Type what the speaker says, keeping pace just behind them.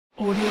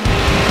audio.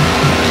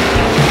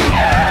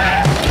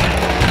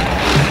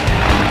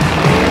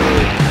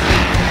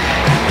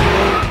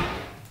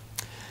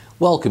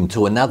 Welcome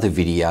to another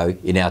video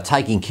in our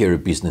Taking Care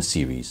of Business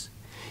series.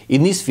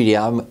 In this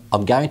video,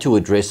 I'm going to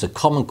address a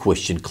common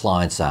question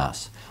clients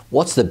ask.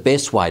 What's the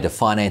best way to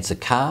finance a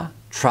car,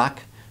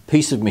 truck,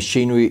 piece of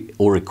machinery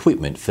or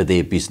equipment for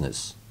their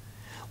business?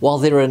 While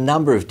there are a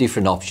number of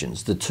different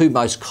options, the two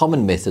most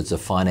common methods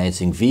of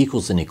financing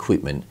vehicles and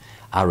equipment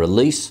are a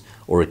lease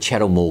or a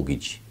chattel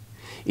mortgage.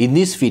 In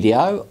this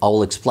video, I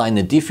will explain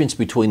the difference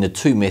between the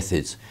two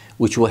methods,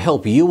 which will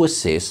help you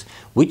assess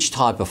which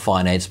type of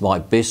finance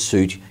might best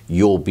suit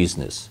your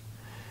business.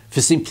 For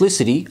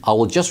simplicity, I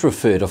will just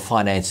refer to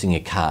financing a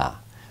car,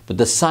 but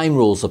the same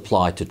rules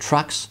apply to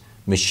trucks,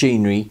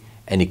 machinery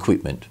and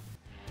equipment.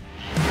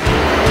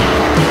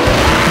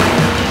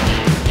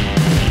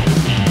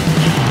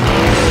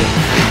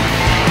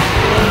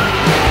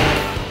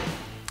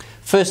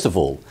 First of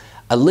all,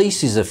 a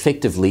lease is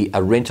effectively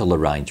a rental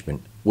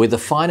arrangement where the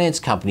finance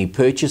company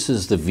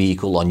purchases the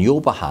vehicle on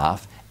your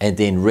behalf and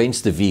then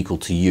rents the vehicle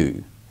to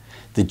you.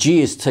 The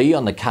GST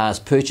on the car's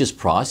purchase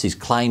price is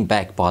claimed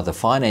back by the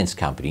finance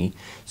company,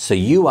 so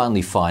you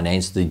only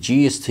finance the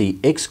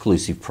GST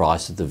exclusive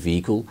price of the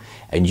vehicle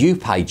and you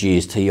pay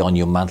GST on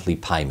your monthly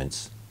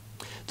payments.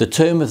 The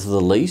term of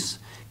the lease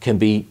can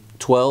be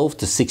 12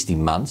 to 60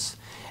 months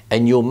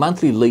and your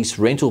monthly lease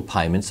rental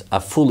payments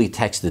are fully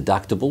tax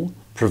deductible,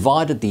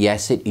 provided the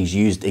asset is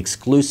used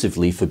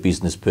exclusively for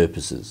business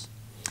purposes.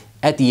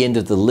 At the end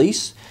of the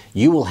lease,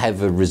 you will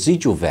have a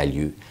residual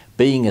value,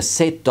 being a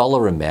set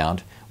dollar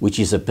amount, which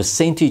is a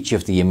percentage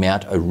of the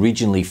amount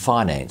originally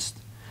financed.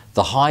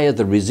 The higher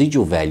the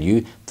residual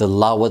value, the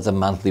lower the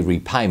monthly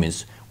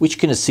repayments, which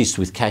can assist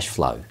with cash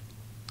flow.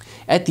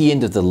 At the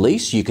end of the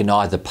lease, you can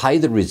either pay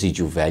the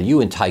residual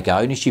value and take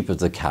ownership of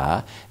the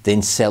car,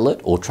 then sell it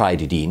or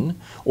trade it in,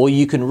 or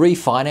you can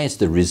refinance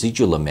the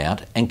residual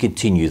amount and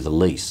continue the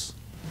lease.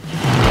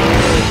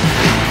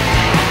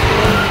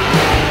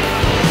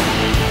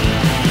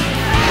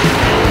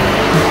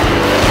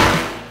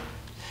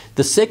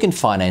 The second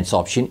finance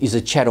option is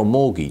a chattel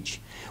mortgage,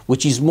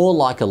 which is more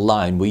like a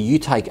loan where you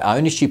take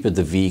ownership of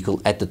the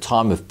vehicle at the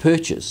time of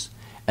purchase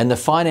and the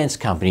finance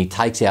company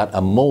takes out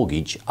a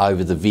mortgage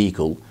over the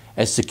vehicle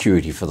as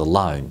security for the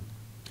loan.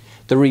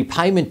 The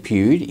repayment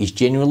period is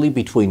generally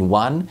between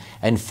 1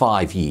 and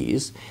 5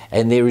 years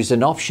and there is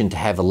an option to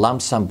have a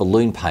lump sum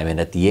balloon payment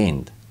at the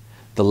end.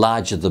 The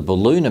larger the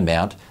balloon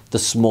amount, the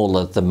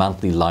smaller the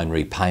monthly loan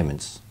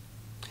repayments.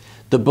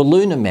 The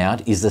balloon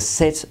amount is the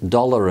set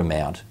dollar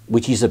amount,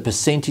 which is a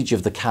percentage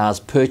of the car's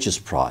purchase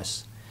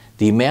price.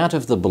 The amount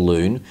of the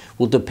balloon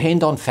will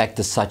depend on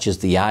factors such as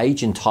the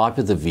age and type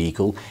of the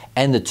vehicle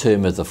and the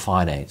term of the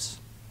finance.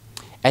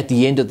 At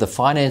the end of the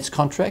finance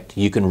contract,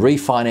 you can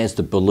refinance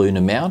the balloon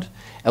amount,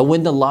 and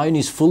when the loan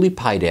is fully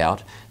paid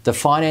out, the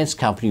finance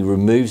company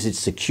removes its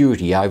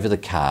security over the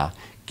car,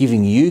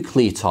 giving you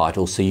clear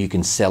title so you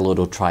can sell it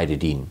or trade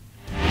it in.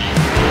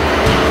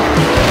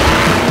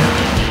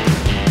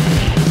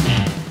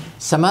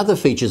 Some other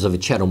features of a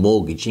chattel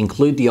mortgage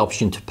include the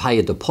option to pay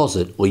a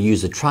deposit or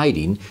use a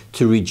trade-in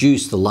to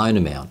reduce the loan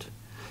amount.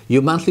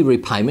 Your monthly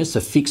repayments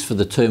are fixed for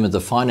the term of the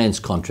finance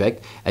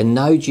contract and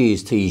no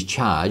GST is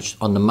charged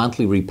on the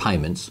monthly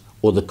repayments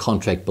or the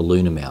contract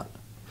balloon amount.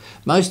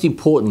 Most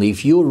importantly,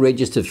 if you are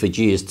registered for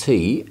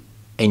GST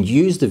and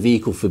use the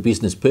vehicle for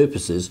business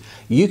purposes,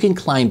 you can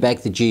claim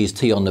back the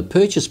GST on the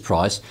purchase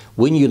price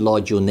when you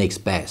lodge your next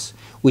BAS,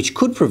 which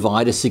could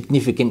provide a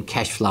significant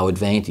cash flow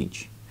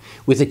advantage.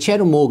 With a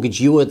chattel mortgage,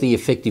 you are the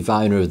effective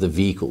owner of the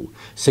vehicle,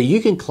 so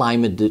you can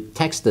claim a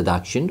tax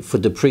deduction for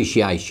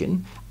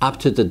depreciation up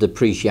to the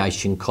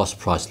depreciation cost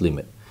price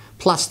limit,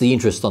 plus the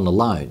interest on the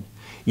loan.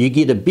 You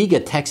get a bigger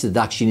tax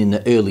deduction in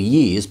the early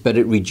years, but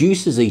it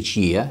reduces each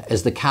year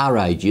as the car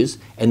ages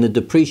and the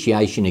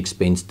depreciation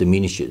expense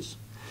diminishes.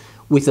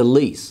 With a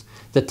lease,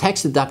 the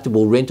tax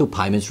deductible rental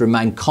payments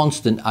remain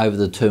constant over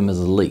the term of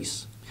the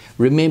lease.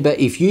 Remember,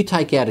 if you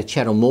take out a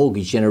chattel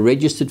mortgage and are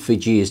registered for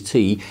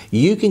GST,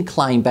 you can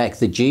claim back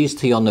the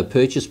GST on the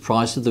purchase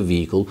price of the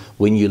vehicle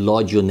when you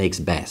lodge your next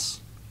BAS.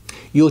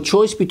 Your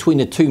choice between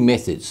the two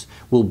methods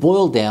will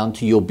boil down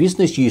to your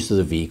business use of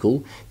the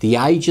vehicle, the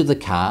age of the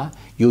car,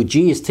 your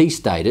GST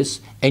status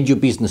and your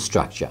business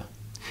structure.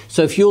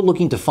 So if you're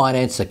looking to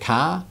finance a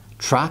car,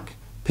 truck,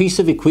 piece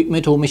of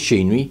equipment or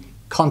machinery,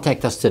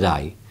 contact us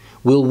today.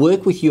 We'll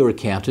work with your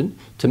accountant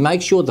to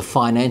make sure the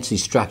finance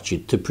is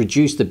structured to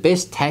produce the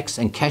best tax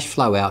and cash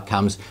flow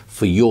outcomes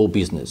for your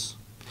business.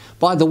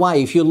 By the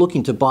way, if you're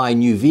looking to buy a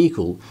new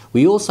vehicle,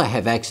 we also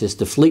have access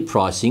to fleet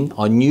pricing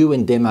on new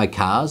and demo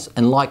cars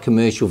and light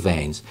commercial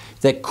vans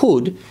that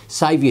could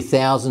save you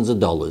thousands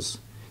of dollars.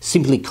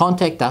 Simply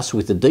contact us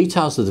with the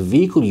details of the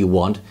vehicle you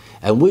want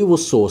and we will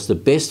source the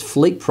best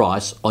fleet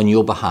price on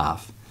your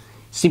behalf.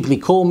 Simply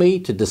call me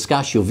to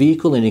discuss your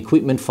vehicle and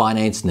equipment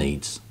finance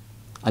needs.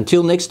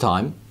 Until next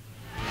time,